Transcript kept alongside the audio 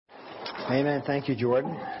Amen. Thank you,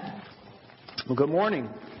 Jordan. Well, good morning.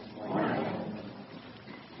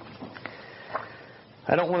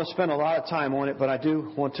 I don't want to spend a lot of time on it, but I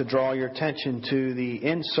do want to draw your attention to the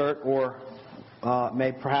insert, or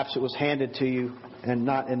perhaps it was handed to you and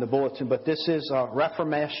not in the bulletin, but this is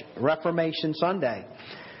Reformation Sunday.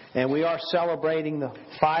 And we are celebrating the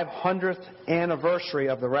 500th anniversary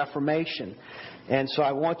of the Reformation. And so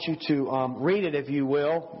I want you to read it, if you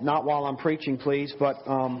will, not while I'm preaching, please, but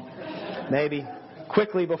maybe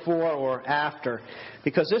quickly before or after,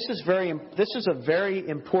 because this is a very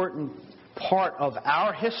important part of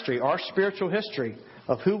our history, our spiritual history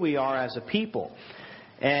of who we are as a people.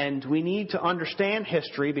 And we need to understand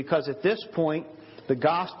history, because at this point the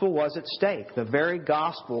gospel was at stake. The very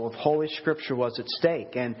gospel of Holy Scripture was at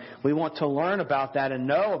stake. And we want to learn about that and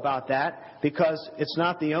know about that, because it's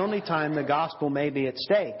not the only time the gospel may be at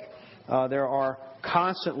stake. There are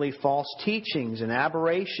constantly false teachings and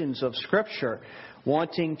aberrations of Scripture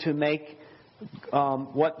wanting to make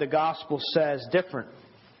what the gospel says different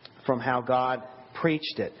from how God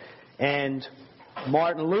preached it. And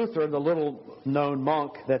Martin Luther, the little-known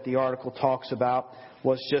monk that the article talks about,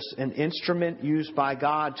 was just an instrument used by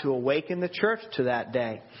God to awaken the church to that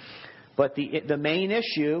day. But the main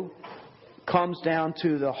issue comes down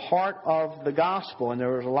to the heart of the gospel. And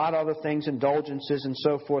there was a lot of other things, indulgences and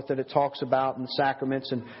so forth, that it talks about, and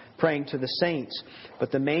sacraments and praying to the saints.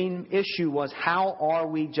 But the main issue was, how are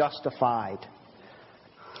we justified?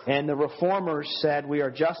 And the Reformers said we are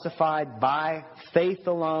justified by faith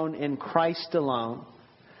alone, in Christ alone.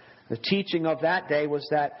 The teaching of that day was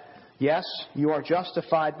that, yes, you are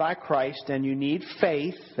justified by Christ and you need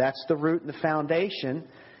faith. That's the root and the foundation.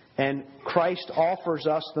 And Christ offers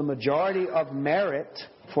us the majority of merit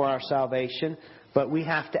for our salvation, but we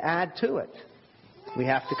have to add to it. We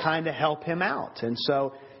have to kind of help Him out. And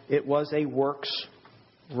so it was a works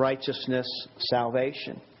righteousness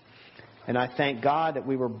salvation. And I thank God that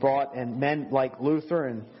we were brought, and men like Luther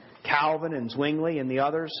and Calvin and Zwingli and the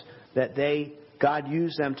others, that God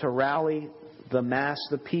used them to rally the mass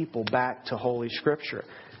of the people back to Holy Scripture.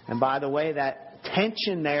 And by the way, that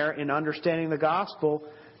tension there in understanding the gospel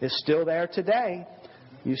is still there today.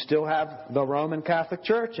 You still have the Roman Catholic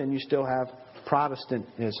Church and you still have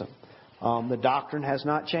Protestantism. The doctrine has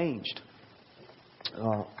not changed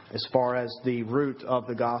as far as the root of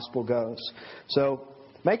the gospel goes. So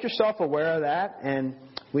make yourself aware of that, and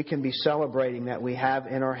we can be celebrating that we have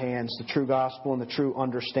in our hands the true gospel and the true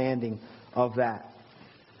understanding of that.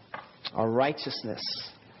 Our righteousness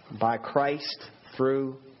by Christ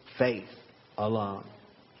through faith alone.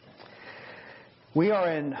 We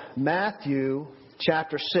are in Matthew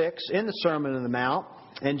chapter 6 in the Sermon on the Mount,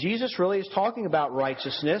 and Jesus really is talking about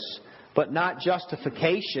righteousness, but not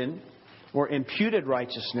justification or imputed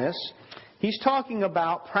righteousness. He's talking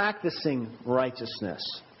about practicing righteousness.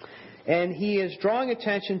 And He is drawing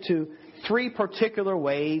attention to three particular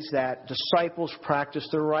ways that disciples practice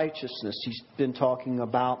their righteousness. He's been talking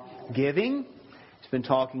about giving. He's been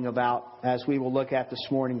talking about, as we will look at this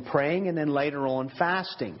morning, praying, and then later on,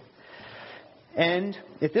 fasting. And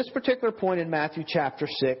at this particular point in Matthew chapter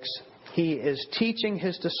 6, He is teaching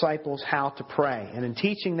His disciples how to pray. And in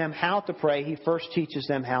teaching them how to pray, He first teaches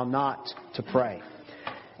them how not to pray.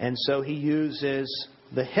 And so He uses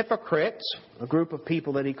the hypocrites, a group of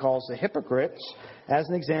people that He calls the hypocrites, as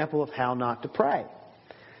an example of how not to pray.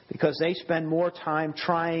 Because they spend more time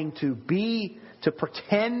trying to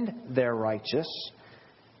pretend they're righteous,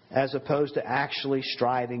 as opposed to actually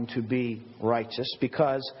striving to be righteous,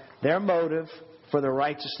 because their motive for their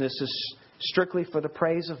righteousness is strictly for the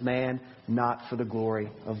praise of man, not for the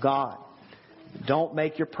glory of God. Don't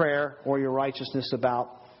make your prayer or your righteousness about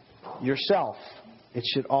yourself. It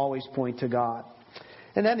should always point to God.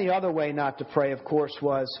 And then the other way not to pray, of course,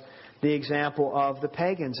 was the example of the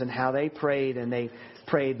pagans and how they prayed. And they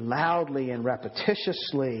prayed loudly and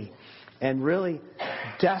repetitiously and really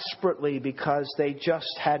desperately, because they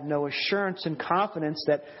just had no assurance and confidence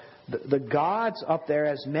that the gods up there,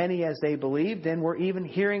 as many as they believed in, were even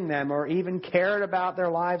hearing them or even cared about their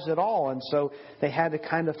lives at all. And so they had to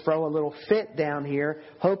kind of throw a little fit down here,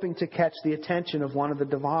 hoping to catch the attention of one of the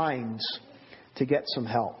divines to get some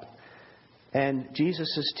help. And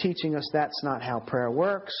Jesus is teaching us that's not how prayer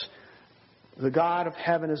works. The God of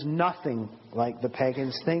heaven is nothing like the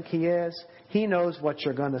pagans think He is. He knows what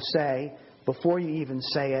you're going to say before you even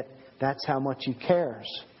say it. That's how much He cares.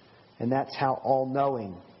 And that's how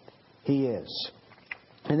all-knowing He is.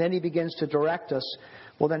 And then He begins to direct us,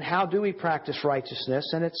 well, then how do we practice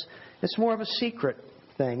righteousness? And it's more of a secret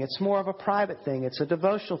thing. It's more of a private thing. It's a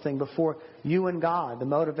devotional thing before you and God. The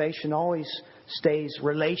motivation always stays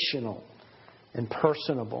relational and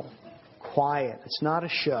personable, quiet. It's not a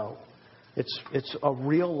show. It's a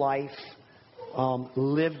real life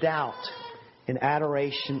lived out in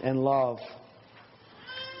adoration and love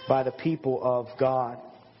by the people of God.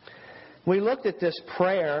 We looked at this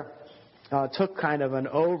prayer, took kind of an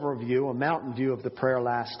overview, a mountain view of the prayer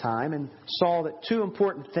last time, and saw that two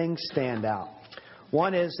important things stand out.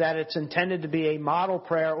 One is that it's intended to be a model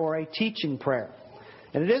prayer or a teaching prayer.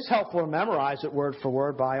 And it is helpful to memorize it word for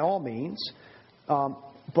word by all means.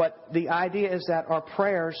 But the idea is that our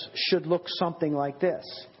prayers should look something like this.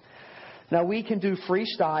 Now, we can do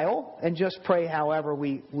freestyle and just pray however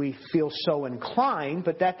we feel so inclined,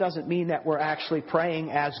 but that doesn't mean that we're actually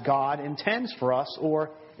praying as God intends for us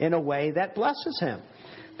or in a way that blesses Him.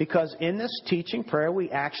 Because in this teaching prayer, we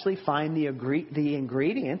actually find the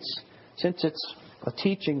ingredients, since it's a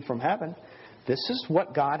teaching from heaven. This is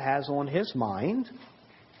what God has on His mind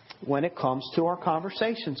when it comes to our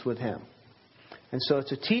conversations with Him. And so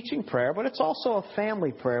it's a teaching prayer, but it's also a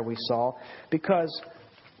family prayer, we saw, because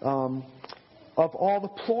of all the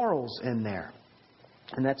plurals in there.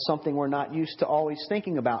 And that's something we're not used to always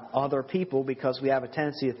thinking about other people, because we have a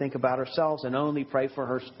tendency to think about ourselves and only pray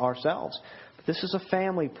for ourselves. But this is a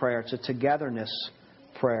family prayer. It's a togetherness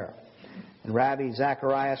prayer. And Rabbi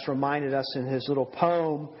Zacharias reminded us in his little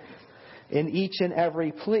poem, in each and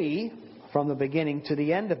every plea, from the beginning to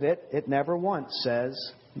the end of it, it never once says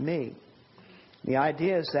me. The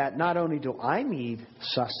idea is that not only do I need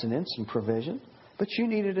sustenance and provision, but you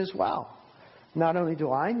need it as well. Not only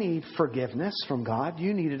do I need forgiveness from God,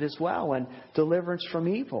 you need it as well, and deliverance from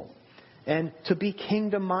evil. And to be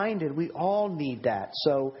kingdom-minded, we all need that.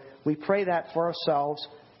 So we pray that for ourselves.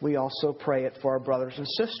 We also pray it for our brothers and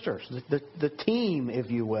sisters, the team, if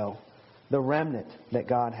you will, the remnant that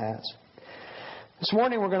God has. This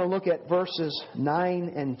morning we're going to look at verses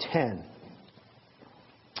 9 and 10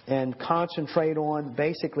 and concentrate on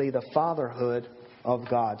basically the fatherhood of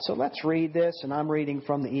God. So let's read this, and I'm reading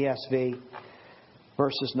from the ESV,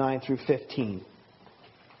 verses 9 through 15.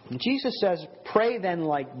 And Jesus says, "Pray then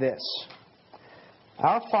like this,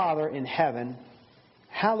 Our Father in heaven,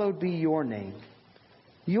 hallowed be your name.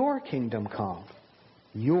 Your kingdom come.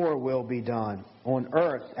 Your will be done on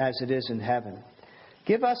earth as it is in heaven.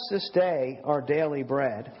 Give us this day our daily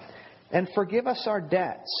bread, and forgive us our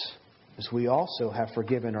debts, as we also have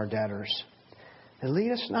forgiven our debtors. And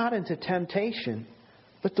lead us not into temptation,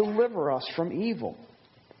 but deliver us from evil.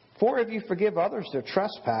 For if you forgive others their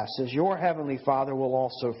trespasses, your heavenly Father will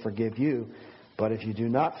also forgive you. But if you do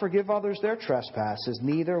not forgive others their trespasses,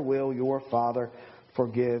 neither will your Father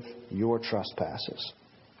forgive your trespasses."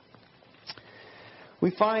 We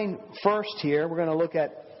find first here, we're going to look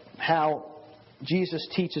at how Jesus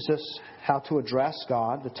teaches us how to address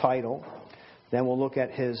God, the title. Then we'll look at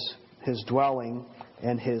His dwelling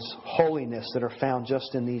and His holiness that are found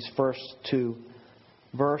just in these first two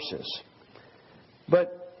verses.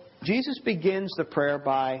 But Jesus begins the prayer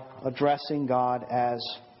by addressing God as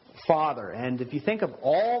Father. And if you think of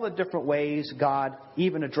all the different ways God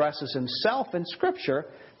even addresses Himself in Scripture,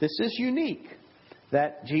 this is unique,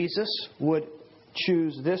 that Jesus would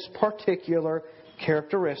choose this particular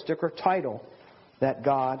characteristic or title that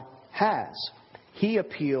God has. He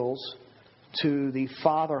appeals to the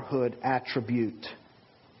fatherhood attribute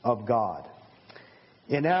of God.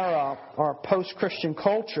 In our post-Christian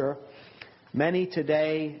culture, many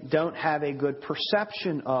today don't have a good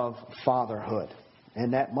perception of fatherhood.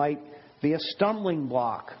 And that might be a stumbling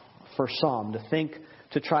block for some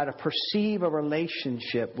to try to perceive a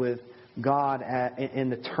relationship with God in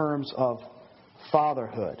the terms of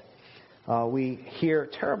fatherhood. We hear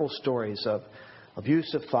terrible stories of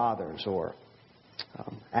abusive fathers or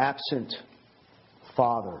absent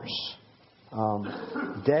fathers,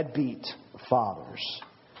 deadbeat fathers.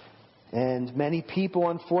 And many people,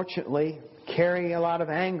 unfortunately, carry a lot of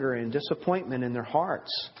anger and disappointment in their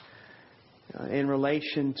hearts in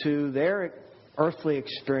relation to their earthly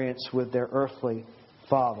experience with their earthly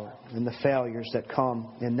father and the failures that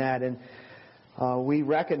come in that. And we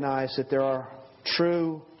recognize that there are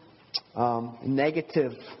true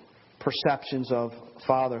negative perceptions of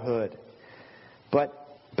fatherhood. But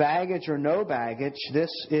baggage or no baggage, this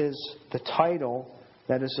is the title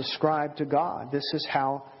that is ascribed to God. This is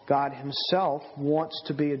how God Himself wants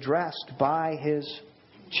to be addressed by His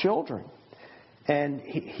children. And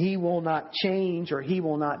He will not change, or He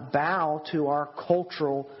will not bow to our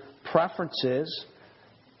cultural preferences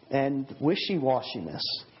and wishy-washiness.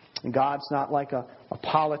 And God's not like a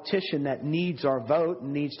politician that needs our vote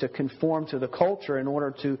and needs to conform to the culture in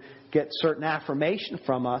order to get certain affirmation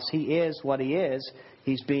from us. He is what He is.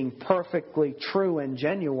 He's being perfectly true and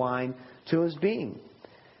genuine to His being.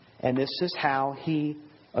 And this is how He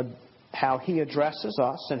how He addresses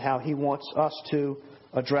us and how He wants us to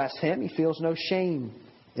address Him. He feels no shame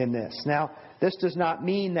in this. Now, this does not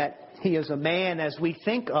mean that He is a man as we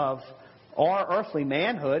think of our earthly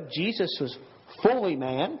manhood. Jesus was fully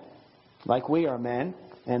man, like we are men,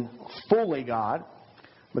 and fully God.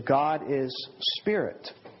 But God is spirit,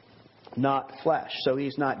 not flesh. So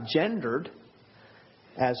He's not gendered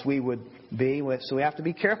as we would be. So we have to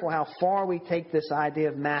be careful how far we take this idea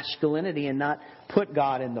of masculinity and not put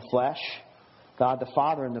God in the flesh, God the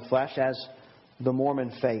Father in the flesh, as the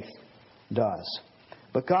Mormon faith does.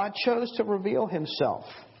 But God chose to reveal Himself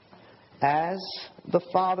as the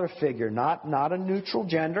Father figure, not a neutral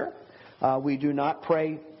gender. We do not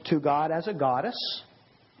pray to God as a goddess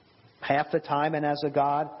half the time and as a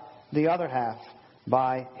god the other half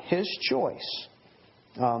by His choice.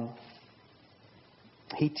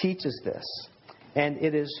 He teaches this. And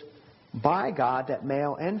it is by God that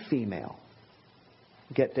male and female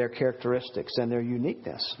get their characteristics and their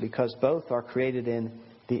uniqueness, because both are created in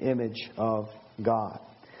the image of God.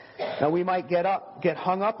 Now, we might get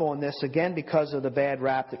hung up on this again because of the bad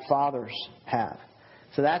rap that fathers have.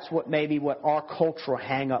 So that's what our cultural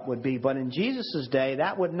hang-up would be. But in Jesus' day,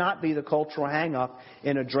 that would not be the cultural hang-up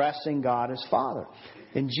in addressing God as Father.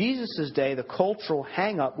 In Jesus' day, the cultural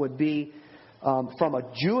hang-up would be from a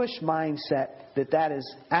Jewish mindset that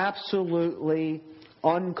is absolutely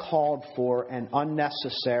uncalled for and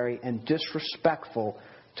unnecessary and disrespectful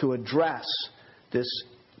to address this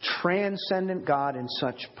transcendent God in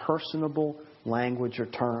such personable language or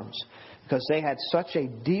terms. Because they had such a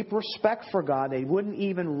deep respect for God, they wouldn't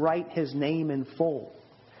even write His name in full.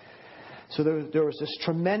 So there was this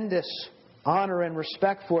tremendous honor and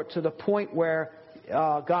respect for it, to the point where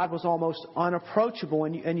God was almost unapproachable,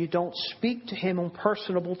 and you don't speak to Him on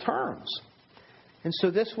personable terms. And so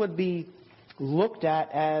this would be looked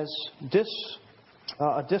at as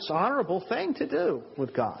a dishonorable thing to do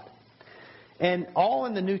with God. And all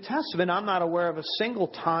in the New Testament, I'm not aware of a single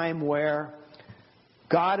time where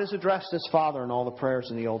God is addressed as Father in all the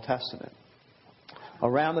prayers in the Old Testament.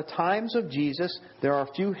 Around the times of Jesus, there are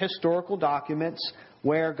a few historical documents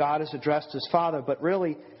where God is addressed as Father, but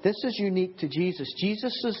really, this is unique to Jesus.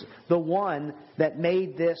 Jesus is the one that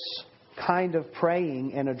made this kind of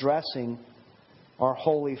praying and addressing our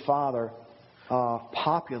Holy Father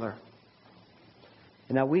popular.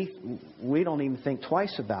 Now, we don't even think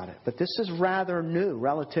twice about it, but this is rather new,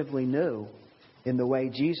 relatively new, in the way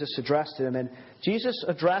Jesus addressed Him. And Jesus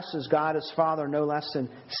addresses God as Father no less than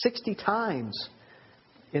 60 times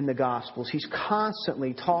in the Gospels. He's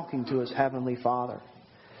constantly talking to His Heavenly Father.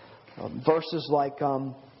 Verses like,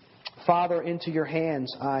 Father, into your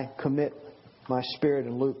hands I commit my spirit,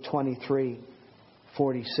 in Luke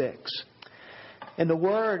 23:46. And the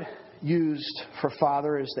word used for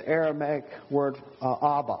Father is the Aramaic word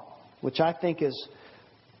Abba, which I think is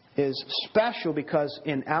special because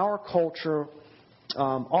in our culture,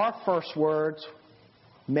 our first words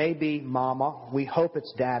may be Mama. We hope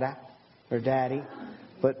it's Dada or Daddy,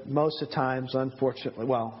 but most of the times, unfortunately,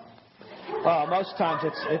 most times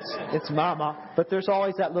it's Mama. But there's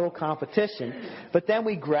always that little competition. But then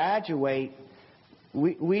we graduate.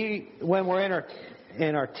 We when we're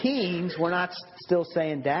in our teens, we're not still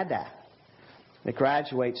saying Dada. It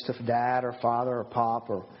graduates to Dad or Father or Pop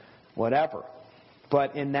or whatever.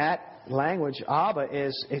 But in that language, Abba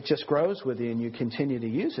it just grows with you and you continue to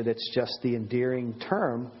use it. It's just the endearing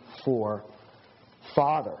term for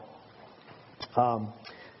Father.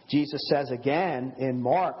 Jesus says again in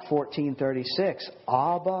Mark 14:36,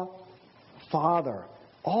 Abba, Father,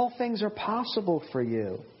 all things are possible for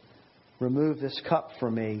you. Remove this cup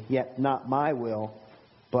from me, yet not my will,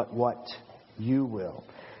 but what you will.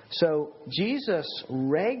 So Jesus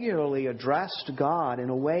regularly addressed God in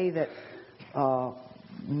a way that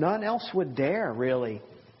none else would dare, really,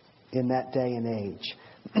 in that day and age.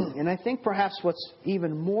 And I think perhaps what's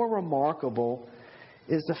even more remarkable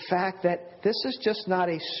is the fact that this is just not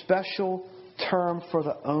a special term for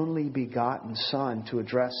the only begotten Son to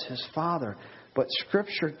address His Father. But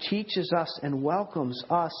Scripture teaches us and welcomes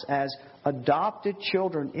us as adopted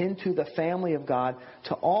children into the family of God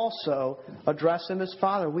to also address Him as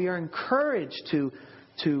Father. We are encouraged to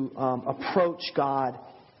approach God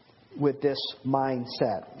with this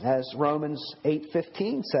mindset. As Romans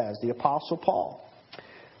 8:15 says, the Apostle Paul,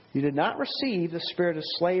 you did not receive the spirit of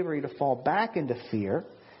slavery to fall back into fear,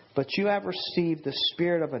 but you have received the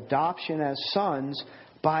spirit of adoption as sons,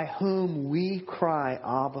 by whom we cry,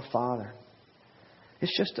 Abba, Father.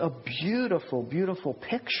 It's just a beautiful, beautiful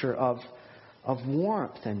picture of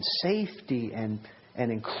warmth and safety and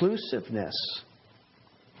inclusiveness.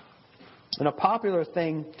 And a popular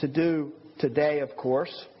thing to do today, of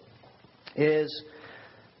course, is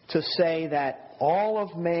to say that all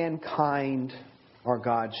of mankind are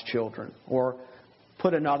God's children. Or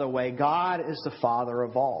put another way, God is the Father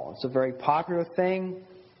of all. It's a very popular thing.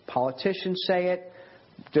 Politicians say it.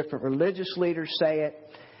 Different religious leaders say it.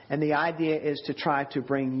 And the idea is to try to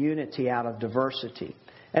bring unity out of diversity.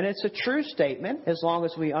 And it's a true statement as long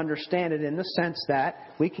as we understand it in the sense that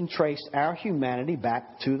we can trace our humanity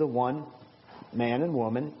back to the one man and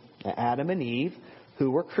woman, Adam and Eve, who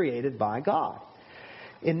were created by God.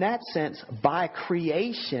 In that sense, by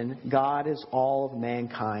creation, God is all of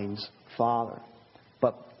mankind's Father,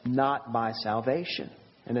 but not by salvation.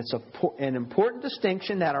 And it's an important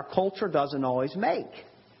distinction that our culture doesn't always make.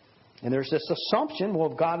 And there's this assumption,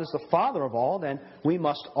 well, if God is the Father of all, then we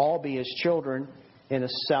must all be His children in a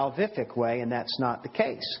salvific way, and that's not the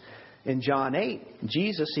case. In John 8,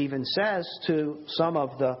 Jesus even says to some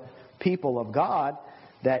of the people of God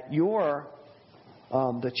that you're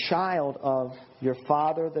the child of your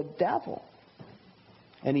father, the devil.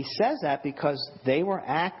 And He says that because they were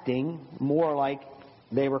acting more like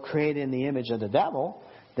they were created in the image of the devil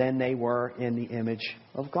than they were in the image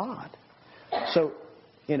of God. So,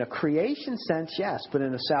 in a creation sense, yes, but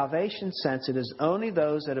in a salvation sense, it is only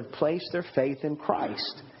those that have placed their faith in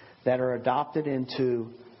Christ that are adopted into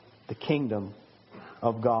the kingdom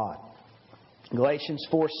of God. Galatians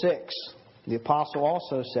 4:6, the apostle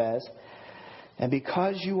also says, "And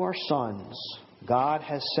because you are sons, God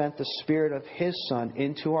has sent the Spirit of His Son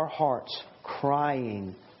into our hearts,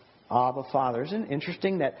 crying, Abba, Father." Isn't it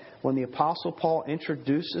interesting that when the apostle Paul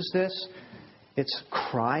introduces this, it's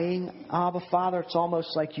crying, Abba, Father. It's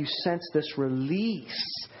almost like you sense this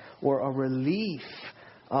release or a relief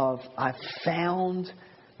of, I've found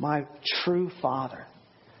my true Father.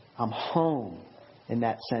 I'm home in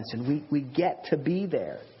that sense. And we get to be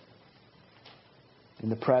there in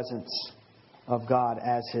the presence of God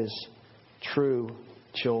as His true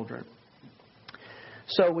children.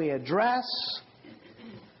 So we address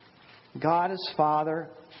God as Father.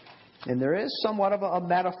 And there is somewhat of a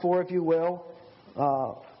metaphor, if you will,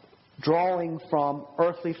 drawing from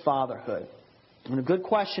earthly fatherhood. And a good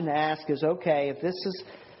question to ask is, okay, if this is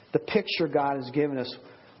the picture God has given us,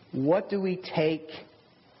 what do we take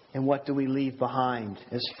and what do we leave behind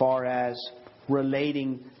as far as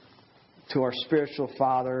relating to our spiritual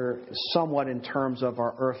father somewhat in terms of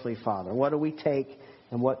our earthly father? What do we take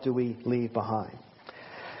and what do we leave behind?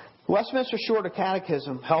 The Westminster Shorter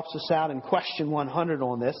Catechism helps us out in question 100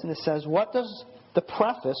 on this, and it says, what does the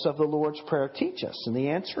preface of the Lord's Prayer teach us? And the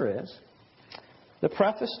answer is, the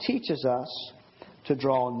preface teaches us to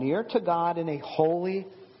draw near to God in a holy,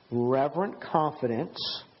 reverent confidence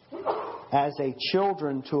as a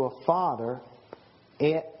children to a Father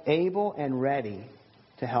able and ready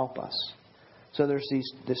to help us. So there's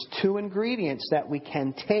these two ingredients that we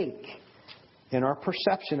can take in our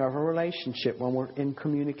perception of a relationship when we're in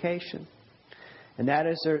communication. And that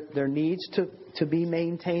is there needs to be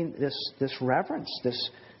maintained this reverence, this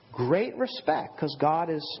great respect, because God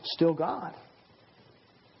is still God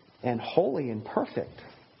and holy and perfect.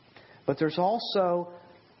 But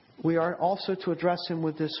we are also to address Him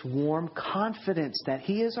with this warm confidence that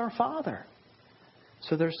He is our Father.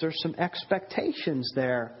 So there's some expectations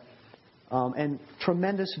there and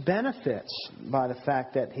tremendous benefits by the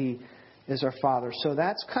fact that He is our Father. So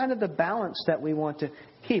that's kind of the balance that we want to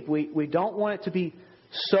keep. We don't want it to be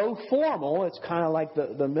so formal. It's kind of like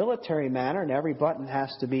the military manner, and every button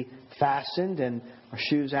has to be fastened and our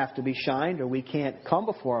shoes have to be shined or we can't come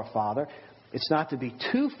before our Father. It's not to be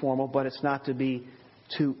too formal, but it's not to be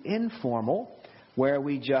too informal, where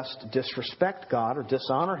we just disrespect God or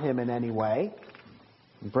dishonor Him in any way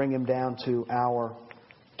and bring Him down to our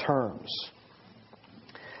terms.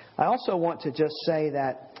 I also want to just say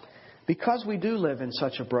that because we do live in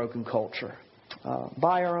such a broken culture,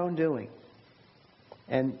 by our own doing,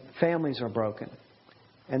 and families are broken,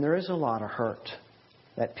 and there is a lot of hurt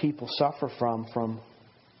that people suffer from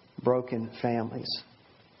broken families.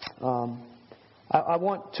 I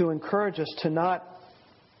want to encourage us to not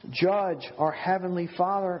judge our Heavenly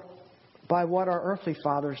Father by what our earthly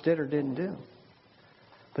fathers did or didn't do,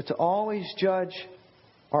 but to always judge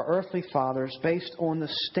our earthly fathers based on the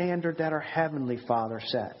standard that our Heavenly Father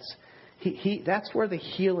sets. That's where the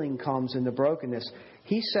healing comes in the brokenness.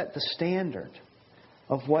 He set the standard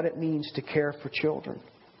of what it means to care for children,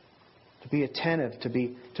 to be attentive, to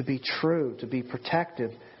be true, to be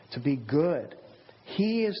protective, to be good.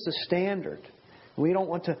 He is the standard. We don't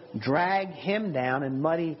want to drag Him down and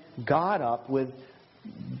muddy God up with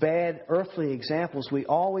bad earthly examples. We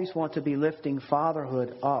always want to be lifting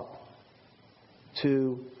fatherhood up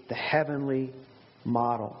to the heavenly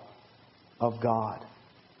model of God.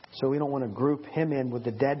 So we don't want to group him in with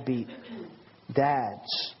the deadbeat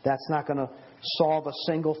dads. That's not going to solve a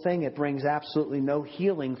single thing. It brings absolutely no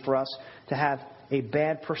healing for us to have a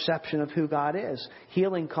bad perception of who God is.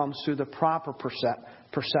 Healing comes through the proper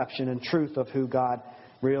perception and truth of who God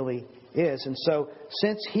really is. And so,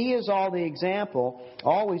 since He is always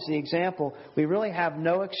the example, we really have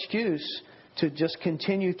no excuse to just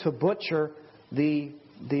continue to butcher the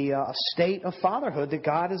state of fatherhood that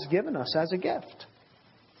God has given us as a gift.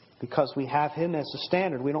 Because we have Him as the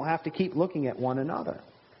standard. We don't have to keep looking at one another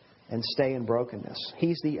and stay in brokenness.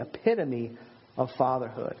 He's the epitome of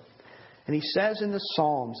fatherhood. And He says in the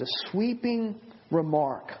Psalms, a sweeping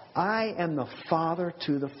remark, I am the father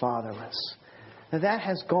to the fatherless. Now that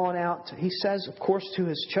has gone out, He says, of course, to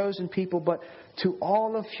His chosen people, but to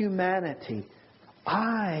all of humanity.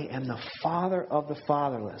 I am the father of the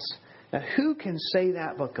fatherless. Now who can say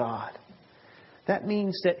that but God? That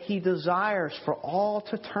means that He desires for all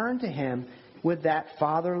to turn to Him with that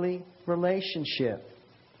fatherly relationship.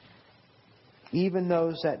 Even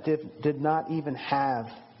those that did not even have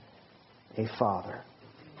a father.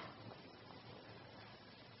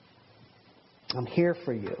 I'm here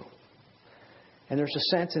for you. And there's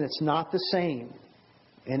a sense, and it's not the same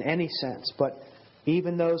in any sense, but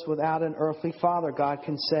even those without an earthly father, God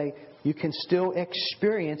can say, you can still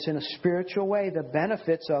experience in a spiritual way the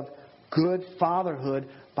benefits of good fatherhood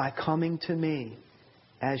by coming to me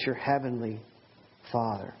as your heavenly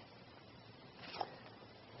Father.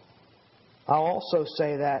 I'll also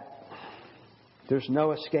say that there's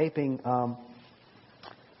no escaping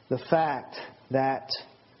the fact that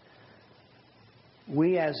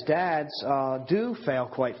we as dads do fail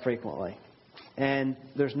quite frequently. And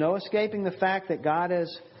there's no escaping the fact that God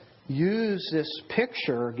has used this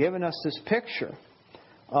picture, given us this picture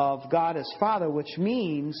of God as Father, which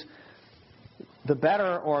means the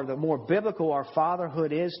better or the more biblical our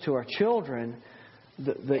fatherhood is to our children,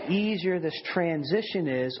 the easier this transition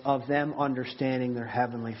is of them understanding their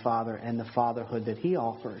Heavenly Father and the fatherhood that He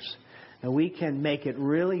offers. And we can make it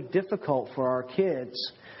really difficult for our kids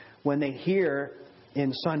when they hear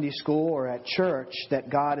in Sunday school or at church that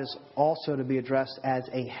God is also to be addressed as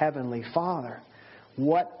a Heavenly Father.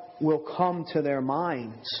 What will come to their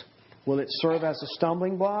minds? Will it serve as a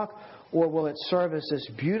stumbling block? Or will it serve as this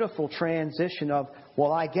beautiful transition of,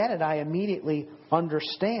 well, I get it. I immediately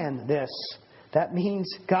understand this. That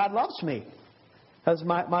means God loves me. Because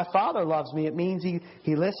my Father loves me. It means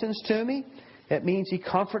He listens to me. It means He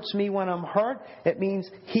comforts me when I'm hurt. It means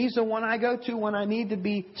He's the one I go to when I need to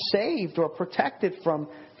be saved or protected from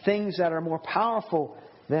things that are more powerful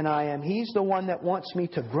than I am. He's the one that wants me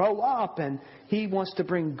to grow up, and He wants to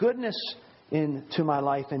bring goodness into my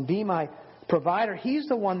life and be my provider. He's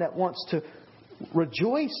the one that wants to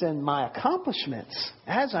rejoice in my accomplishments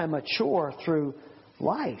as I mature through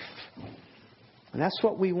life. And that's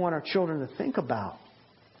what we want our children to think about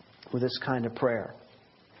with this kind of prayer.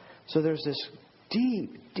 So there's this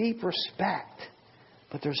deep, deep respect,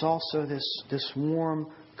 but there's also this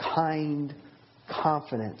warm, kind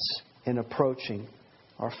confidence in approaching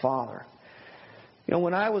our Father. You know,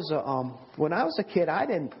 when I was a kid, I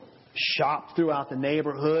didn't shop throughout the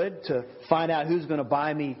neighborhood to find out who's going to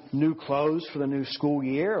buy me new clothes for the new school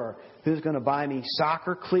year or who's going to buy me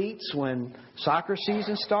soccer cleats when soccer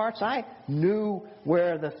season starts. I knew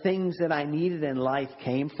where the things that I needed in life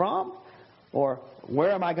came from, or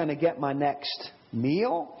where am I going to get my next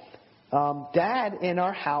meal. Dad in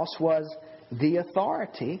our house was the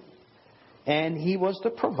authority, and he was the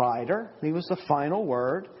provider. He was the final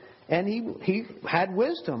word. And he had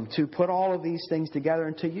wisdom to put all of these things together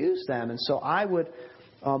and to use them. And so I would,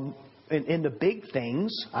 in the big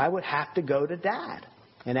things, I would have to go to Dad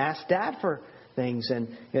and ask Dad for things. And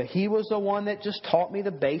he was the one that just taught me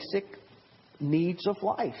the basic needs of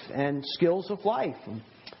life and skills of life. And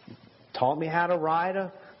taught me how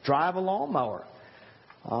to drive a lawnmower.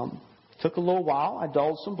 Took a little while. I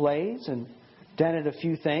dulled some blades and dented a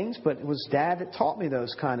few things, but it was Dad that taught me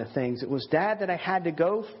those kind of things. It was Dad that I had to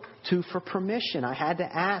go to for permission. I had to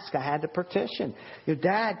ask. I had to petition.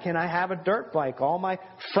 Dad, can I have a dirt bike? All my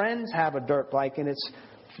friends have a dirt bike, and it's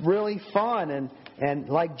really fun. And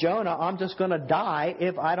like Jonah, I'm just going to die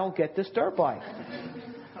if I don't get this dirt bike.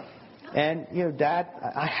 And, Dad,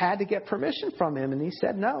 I had to get permission from him, and he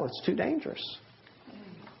said, no, it's too dangerous.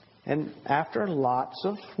 And after lots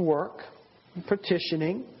of work,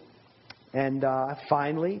 petitioning, and I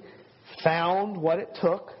finally found what it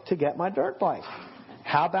took to get my dirt bike.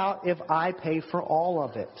 How about if I pay for all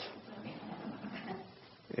of it?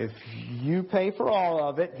 If you pay for all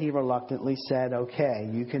of it, he reluctantly said, okay,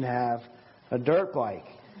 you can have a dirt bike.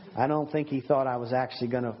 I don't think he thought I was actually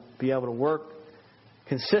going to be able to work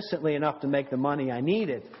consistently enough to make the money I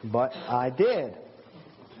needed, but I did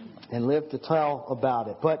and lived to tell about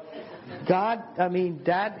it. But God,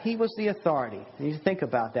 Dad, He was the authority. You think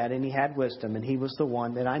about that, and He had wisdom, and He was the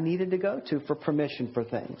one that I needed to go to for permission for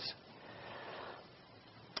things.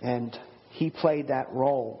 And He played that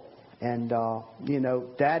role. And,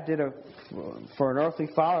 Dad did for an earthly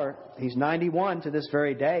father, he's 91 to this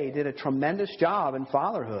very day, he did a tremendous job in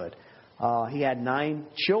fatherhood. He had 9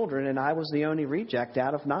 children, and I was the only reject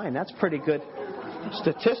out of 9. That's pretty good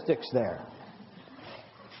statistics there.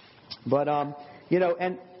 But, and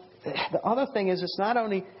the other thing is, it's not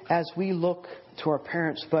only as we look to our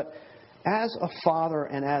parents, but as a father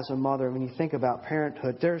and as a mother, when you think about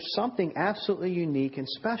parenthood, there's something absolutely unique and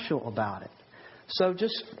special about it. So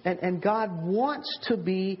and God wants to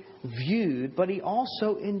be viewed, but He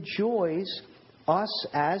also enjoys us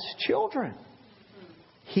as children.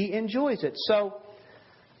 He enjoys it. So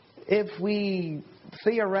if we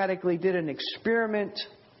theoretically did an experiment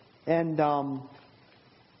and I'm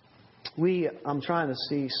trying to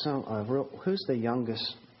see who's the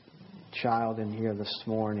youngest child in here this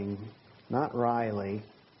morning? Not Riley.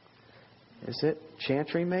 Is it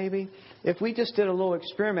Chantry maybe? If we just did a little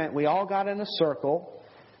experiment, we all got in a circle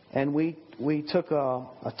and we took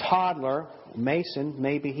a toddler, Mason,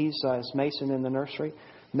 maybe he's Mason in the nursery,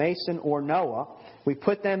 Mason or Noah. We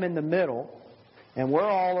put them in the middle and we're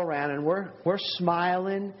all around and we're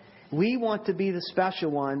smiling. We want to be the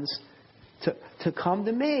special ones to come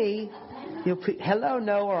to me. Hello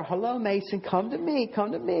Noah or hello Mason, come to me,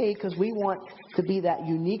 because we want to be that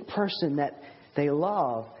unique person that they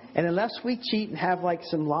love. And unless we cheat and have like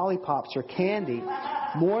some lollipops or candy,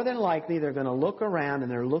 more than likely they're going to look around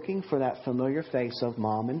and they're looking for that familiar face of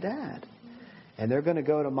Mom and Dad. And they're going to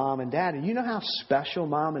go to Mom and Dad. And you know how special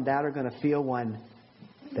Mom and Dad are going to feel when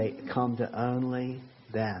they come to only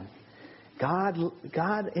them.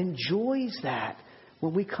 God enjoys that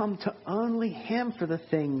when we come to only Him for the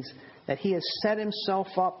things that He has set Himself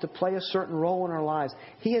up to play a certain role in our lives.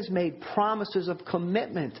 He has made promises of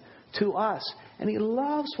commitment to us. And He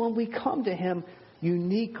loves when we come to Him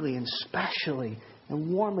uniquely and specially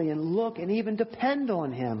and warmly and look and even depend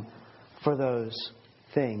on Him for those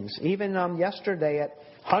things. Even yesterday at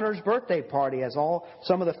Hunter's birthday party, as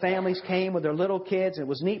some of the families came with their little kids, it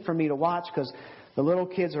was neat for me to watch because the little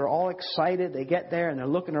kids are all excited. They get there and they're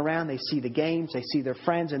looking around. They see the games. They see their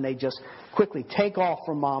friends. And they just quickly take off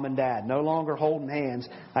from Mom and Dad. No longer holding hands.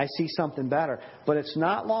 I see something better. But it's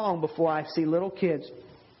not long before I see little kids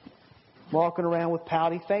walking around with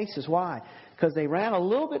pouty faces. Why? Because they ran a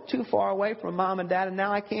little bit too far away from Mom and Dad and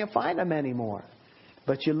now I can't find them anymore.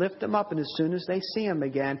 But you lift them up and as soon as they see them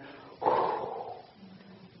again,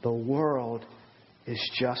 the world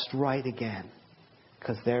is just right again.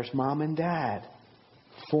 Because there's Mom and Dad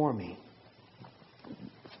for me.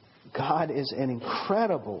 God is an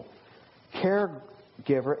incredible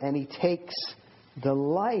caregiver and He takes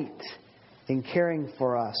delight in caring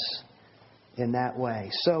for us in that way.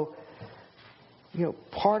 So,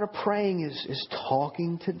 part of praying is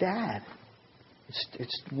talking to Dad.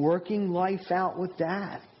 It's working life out with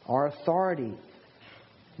Dad, our authority.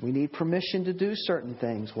 We need permission to do certain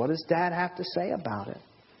things. What does Dad have to say about it?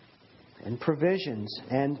 And provisions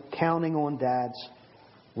and counting on Dad's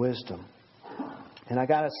wisdom. And I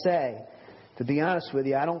got to say, to be honest with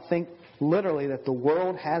you, I don't think literally that the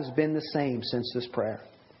world has been the same since this prayer.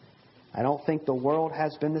 I don't think the world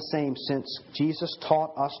has been the same since Jesus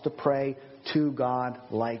taught us to pray to God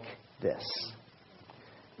like this.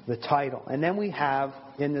 The title. And then we have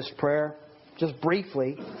in this prayer, just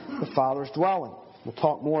briefly, the Father's dwelling. We'll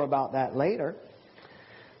talk more about that later.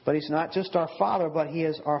 But He's not just our Father, but He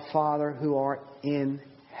is our Father who art in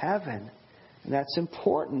heaven. And that's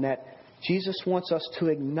important, that Jesus wants us to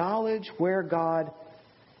acknowledge where God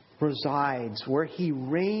resides, where He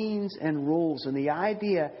reigns and rules. And the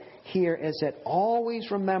idea here is that always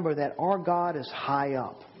remember that our God is high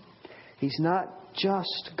up. He's not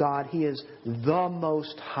just God, He is the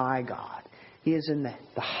most high God. He is in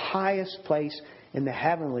the highest place in the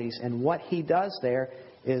heavenlies. And what He does there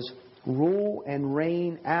is rule and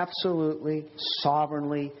reign absolutely,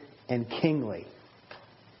 sovereignly, and kingly.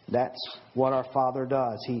 That's what our Father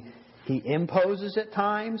does. He imposes at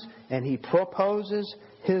times, and He proposes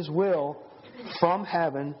His will from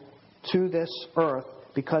heaven to this earth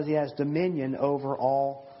because He has dominion over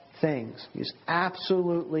all things. He's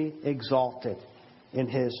absolutely exalted in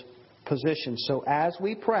His position. So as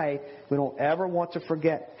we pray, we don't ever want to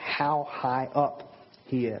forget how high up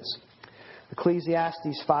He is.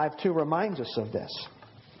 Ecclesiastes 5:2 reminds us of this.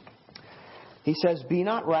 He says, "Be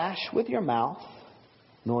not rash with your mouth,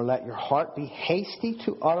 nor let your heart be hasty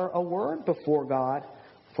to utter a word before God.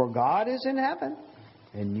 For God is in heaven,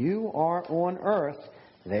 and you are on earth.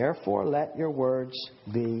 Therefore, let your words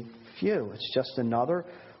be few. It's just another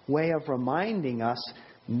way of reminding us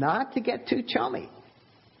not to get too chummy.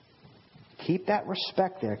 Keep that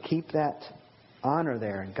respect there. Keep that honor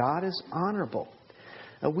there. And God is honorable.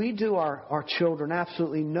 We do our children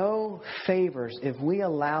absolutely no favors if we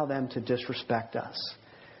allow them to disrespect us.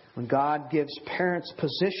 When God gives parents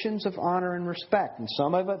positions of honor and respect, and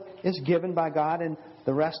some of it is given by God and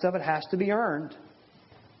the rest of it has to be earned.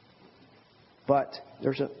 But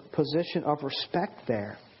there's a position of respect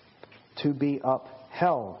there to be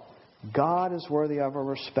upheld. God is worthy of our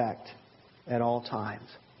respect at all times.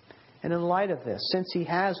 And in light of this, since He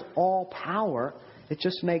has all power, it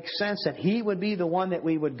just makes sense that He would be the one that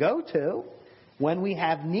we would go to when we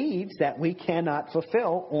have needs that we cannot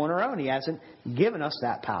fulfill on our own. He hasn't given us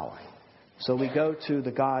that power. So we go to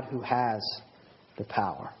the God who has the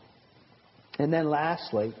power. And then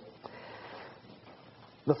lastly,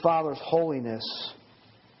 the Father's holiness.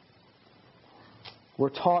 We're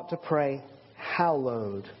taught to pray,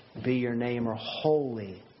 hallowed be your name, or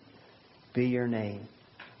holy be your name,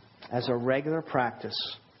 as a regular practice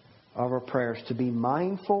of our prayers, to be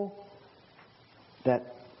mindful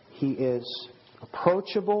that He is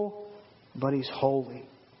approachable, but He's holy.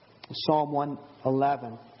 Psalm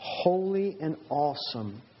 111, holy and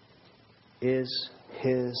awesome is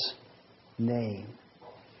His name.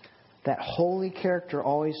 That holy character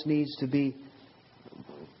always needs to be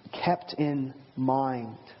kept in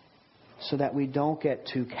mind so that we don't get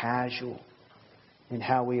too casual in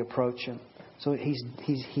how we approach Him. So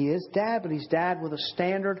He is Dad, but He's Dad with a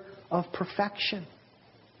standard of perfection.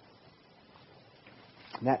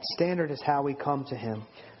 And that standard is how we come to Him.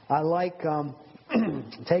 I like,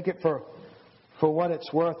 take it for what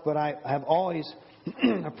it's worth, but I have always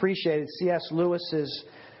appreciated C.S. Lewis's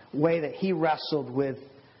way that he wrestled with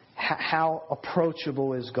how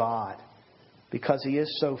approachable is God. Because He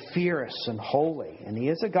is so fierce and holy. And He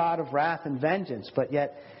is a God of wrath and vengeance, but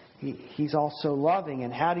yet He's also loving.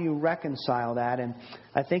 And how do you reconcile that? And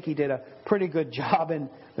I think he did a pretty good job in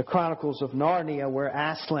the Chronicles of Narnia, where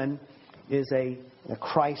Aslan is a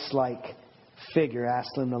Christ-like figure,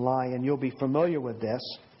 Aslan the lion. You'll be familiar with this.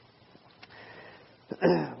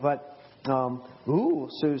 But,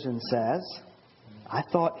 Susan says, I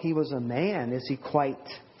thought he was a man. Is he quite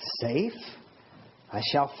safe? I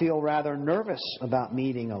shall feel rather nervous about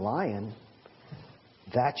meeting a lion.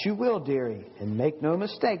 That you will, dearie, and make no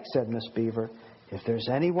mistake, said Miss Beaver. If there's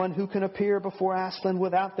anyone who can appear before Aslan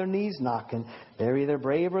without their knees knocking, they're either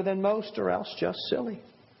braver than most or else just silly.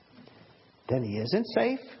 Then he isn't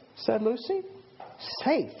safe, said Lucy.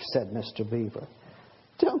 Safe, said Mr. Beaver.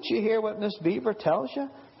 Don't you hear what Miss Beaver tells you?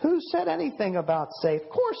 Who said anything about safe? Of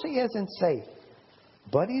course he isn't safe.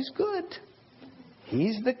 But he's good.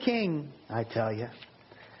 He's the king, I tell you.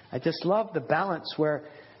 I just love the balance where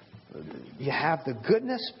you have the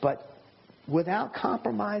goodness, but without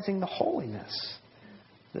compromising the holiness,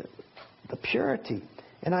 the purity.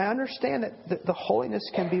 And I understand that the holiness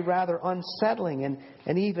can be rather unsettling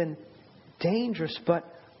and even dangerous, but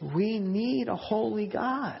we need a holy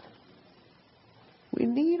God. We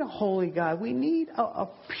need a holy God. We need a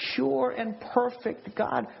pure and perfect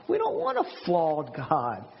God. We don't want a flawed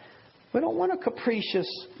God. We don't want a capricious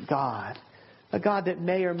God. A God that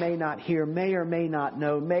may or may not hear, may or may not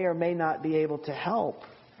know, may or may not be able to help.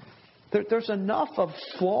 There's enough of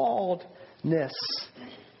flawedness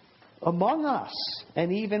among us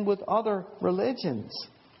and even with other religions.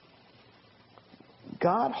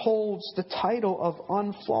 God holds the title of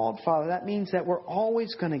unflawed Father. That means that we're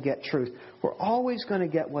always going to get truth. We're always going to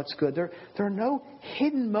get what's good. There are no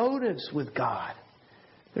hidden motives with God.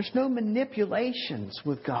 There's no manipulations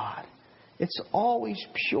with God. It's always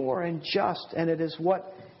pure and just, and it is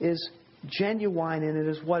what is genuine, and it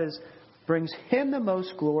is what brings Him the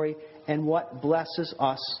most glory and what blesses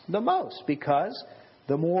us the most. Because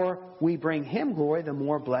the more we bring Him glory, the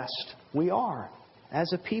more blessed we are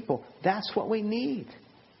as a people. That's what we need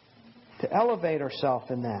to elevate ourselves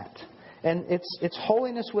in that. And it's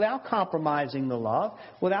holiness without compromising the love,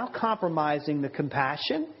 without compromising the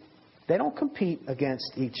compassion. They don't compete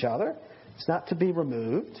against each other. It's not to be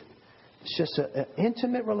removed. It's just an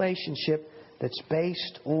intimate relationship that's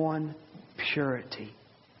based on purity.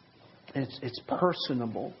 And it's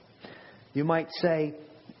personable. You might say,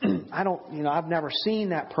 I've never seen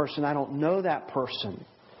that person. I don't know that person.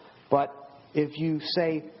 But if you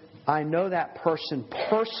say, I know that person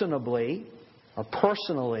personably,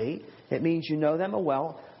 it means you know them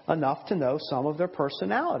well enough to know some of their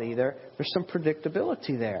personality. There's some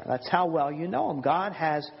predictability there. That's how well you know them. God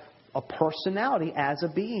has a personality as a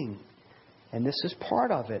being. And this is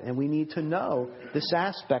part of it. And we need to know this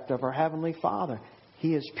aspect of our Heavenly Father.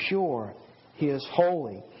 He is pure. He is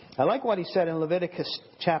holy. I like what he said in Leviticus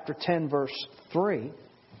chapter 10, verse 3.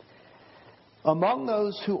 Among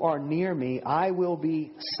those who are near me, I will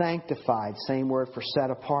be sanctified. Same word for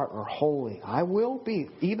set apart or holy. I will be.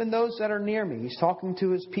 Even those that are near me. He's talking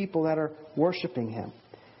to his people that are worshiping him.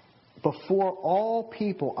 Before all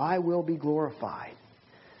people, I will be glorified.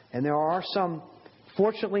 And there are some,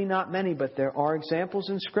 fortunately not many, but there are examples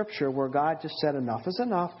in Scripture where God just said, enough is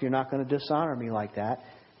enough. You're not going to dishonor me like that.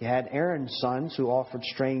 You had Aaron's sons who offered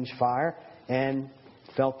strange fire and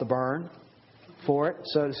felt the burn for it,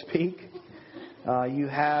 so to speak. You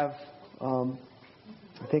have,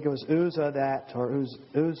 I think it was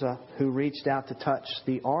Uzzah who reached out to touch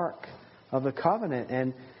the Ark of the Covenant,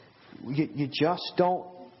 and you just don't.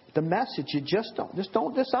 The message, you just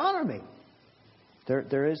don't dishonor me.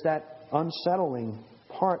 There is that unsettling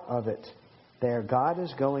part of it there. God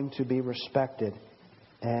is going to be respected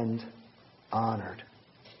and honored.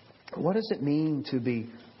 What does it mean to be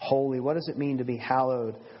holy? What does it mean to be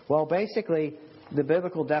hallowed? Well, basically, the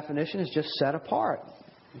biblical definition is just set apart.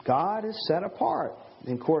 God is set apart.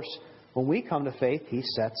 And of course, when we come to faith, He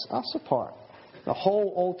sets us apart. The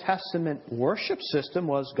whole Old Testament worship system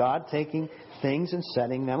was God taking things and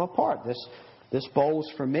setting them apart. This bowl's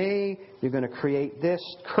for me. You're going to create this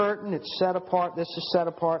curtain. It's set apart. This is set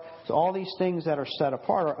apart. So all these things that are set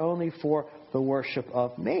apart are only for the worship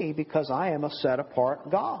of me because I am a set apart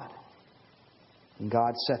God. And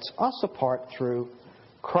God sets us apart through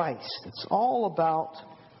Christ. It's all about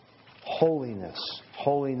holiness,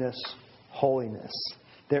 holiness, holiness.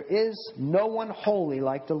 There is no one holy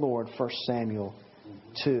like the Lord, 1 Samuel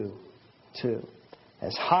 2:2.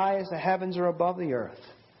 As high as the heavens are above the earth,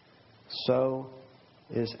 so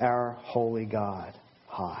is our holy God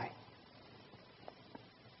high.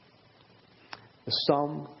 The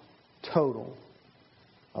sum total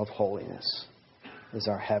of holiness is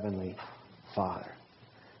our Heavenly Father.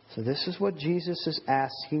 So this is what Jesus is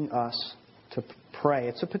asking us to pray.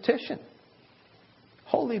 It's a petition.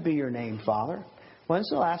 Holy be your name, Father. When's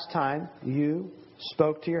the last time you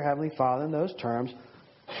spoke to your Heavenly Father in those terms?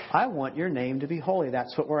 I want your name to be holy.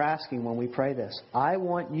 That's what we're asking when we pray this. I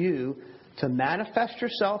want you to manifest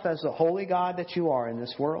yourself as the holy God that you are in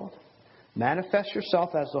this world. Manifest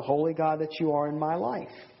yourself as the holy God that you are in my life.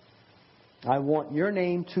 I want your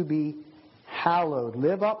name to be hallowed.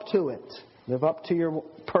 Live up to it. Live up to your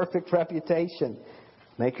perfect reputation.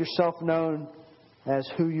 Make yourself known as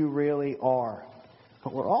who you really are.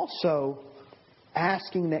 But we're also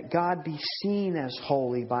asking that God be seen as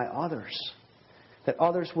holy by others. That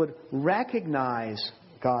others would recognize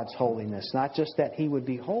God's holiness. Not just that He would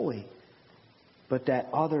be holy, but that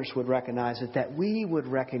others would recognize it. That we would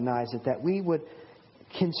recognize it. That we would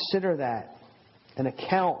consider that and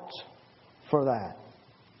account for that.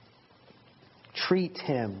 Treat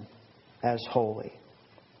Him as holy.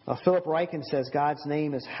 Philip Ryken says God's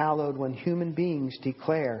name is hallowed when human beings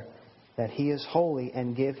declare that He is holy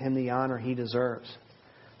and give Him the honor He deserves.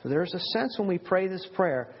 So there's a sense when we pray this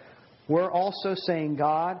prayer, we're also saying,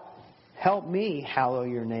 God, help me hallow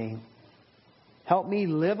your name. Help me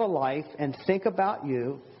live a life and think about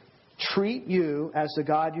you, treat you as the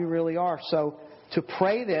God you really are. So to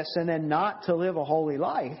pray this and then not to live a holy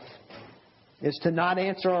life is to not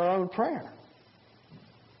answer our own prayer.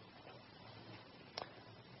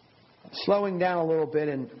 Slowing down a little bit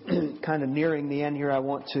and kind of nearing the end here, I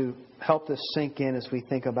want to help this sink in as we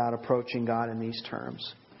think about approaching God in these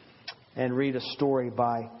terms. And read a story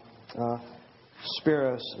by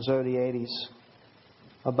Spiros Zodhiates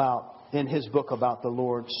in his book about the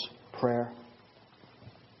Lord's Prayer.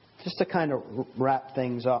 Just to kind of wrap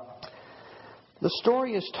things up. The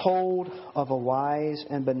story is told of a wise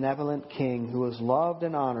and benevolent king who was loved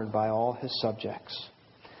and honored by all his subjects.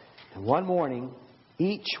 And one morning,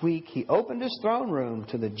 each week, he opened his throne room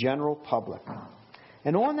to the general public.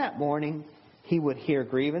 And on that morning, he would hear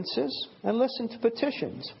grievances and listen to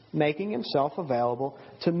petitions, making himself available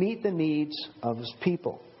to meet the needs of his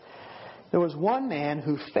people. There was one man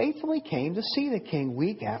who faithfully came to see the king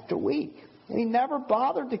week after week. And he never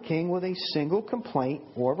bothered the king with a single complaint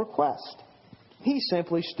or request. He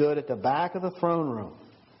simply stood at the back of the throne room.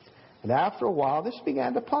 And after a while, this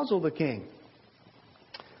began to puzzle the king.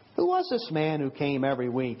 Who was this man who came every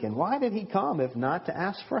week, and why did he come if not to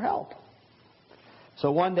ask for help?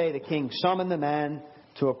 So one day the king summoned the man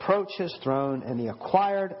to approach his throne, and he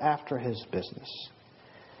inquired after his business.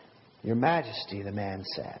 Your Majesty, the man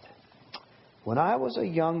said, when I was a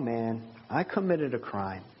young man, I committed a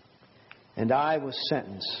crime, and I was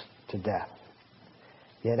sentenced to death.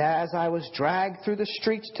 Yet as I was dragged through the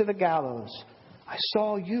streets to the gallows, I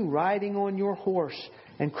saw you riding on your horse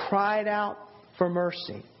and cried out for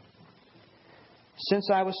mercy. Since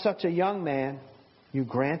I was such a young man, you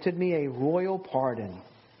granted me a royal pardon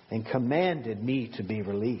and commanded me to be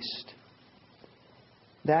released.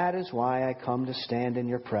 That is why I come to stand in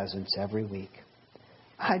your presence every week.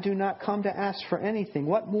 I do not come to ask for anything.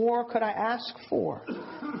 What more could I ask for?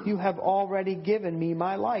 You have already given me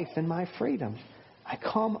my life and my freedom. I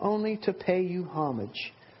come only to pay you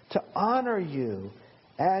homage, to honor you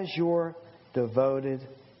as your devoted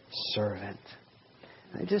servant.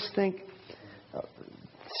 I just think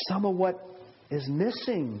some of what is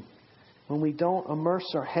missing when we don't immerse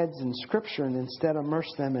our heads in Scripture and instead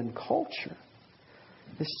immerse them in culture.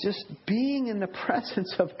 It's just being in the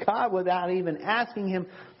presence of God without even asking Him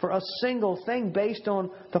for a single thing based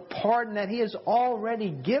on the pardon that He has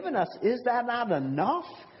already given us. Is that not enough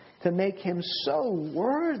to make Him so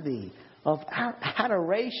worthy of our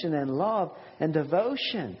adoration and love and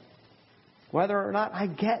devotion? Whether or not I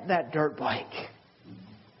get that dirt bike.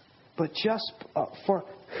 But just for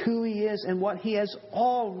who He is and what He has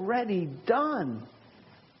already done.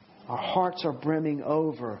 Our hearts are brimming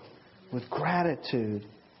over with gratitude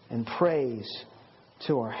and praise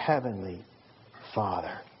to our Heavenly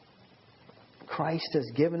Father. Christ has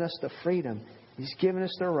given us the freedom. He's given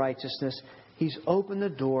us the righteousness. He's opened the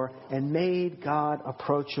door and made God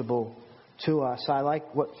approachable to us. I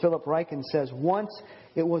like what Philip Ryken says. Once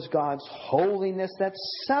it was God's holiness that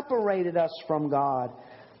separated us from God,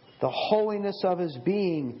 the holiness of His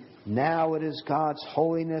being. Now it is God's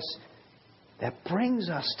holiness that brings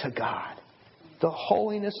us to God. The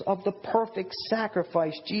holiness of the perfect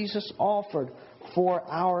sacrifice Jesus offered for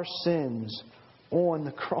our sins on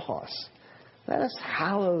the cross. Let us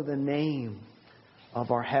hallow the name of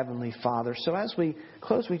our Heavenly Father. So as we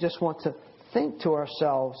close, we just want to think to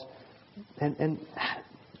ourselves and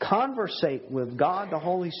conversate with God, the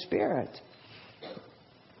Holy Spirit.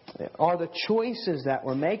 Are the choices that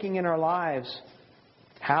we're making in our lives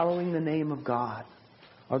hallowing the name of God?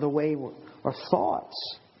 Are the way our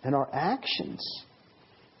thoughts and our actions,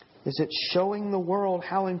 is it showing the world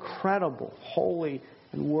how incredible, holy,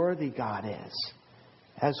 and worthy God is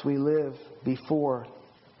as we live before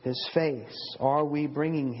His face? Are we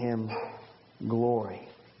bringing Him glory?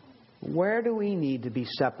 Where do we need to be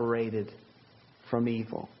separated from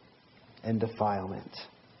evil and defilement?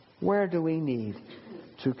 Where do we need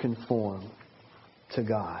to conform to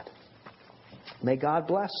God? May God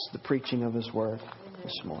bless the preaching of His Word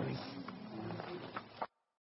this morning.